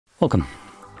Welcome.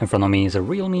 In front of me is a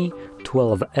Realme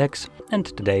 12x, and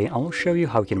today I will show you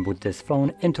how you can boot this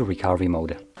phone into recovery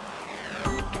mode.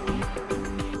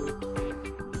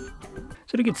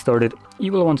 So to get started,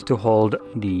 you will want to hold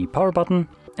the power button,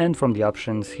 and from the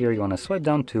options here you want to swipe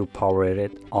down to power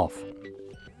it off.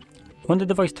 When the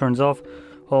device turns off,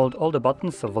 hold all the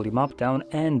buttons, so volume up, down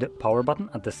and power button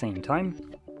at the same time.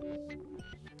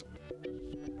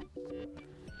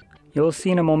 You will see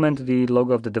in a moment the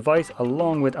logo of the device,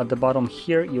 along with at the bottom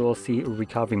here you will see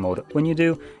recovery mode. When you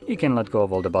do, you can let go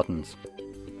of all the buttons.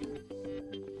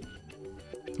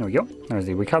 There we go, there's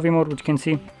the recovery mode, which you can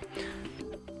see.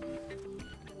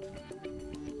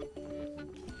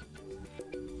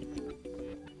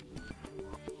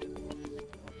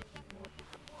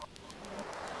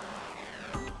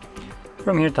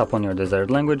 From here, tap on your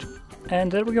desired language, and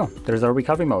there we go, there's our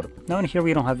recovery mode. Now in here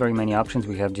we don't have very many options,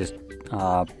 we have just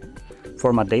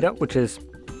format data, which is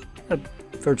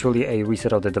virtually a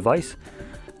reset of the device,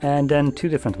 and then two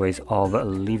different ways of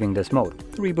leaving this mode,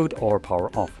 reboot or power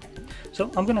off.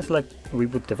 So I'm gonna select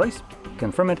reboot device,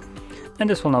 confirm it, and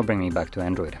this will now bring me back to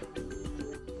Android.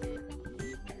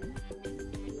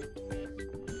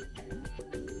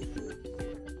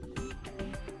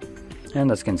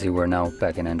 And as you can see, we're now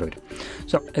back in Android.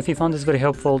 So if you found this very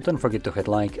helpful, don't forget to hit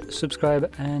like,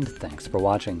 subscribe, and thanks for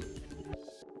watching.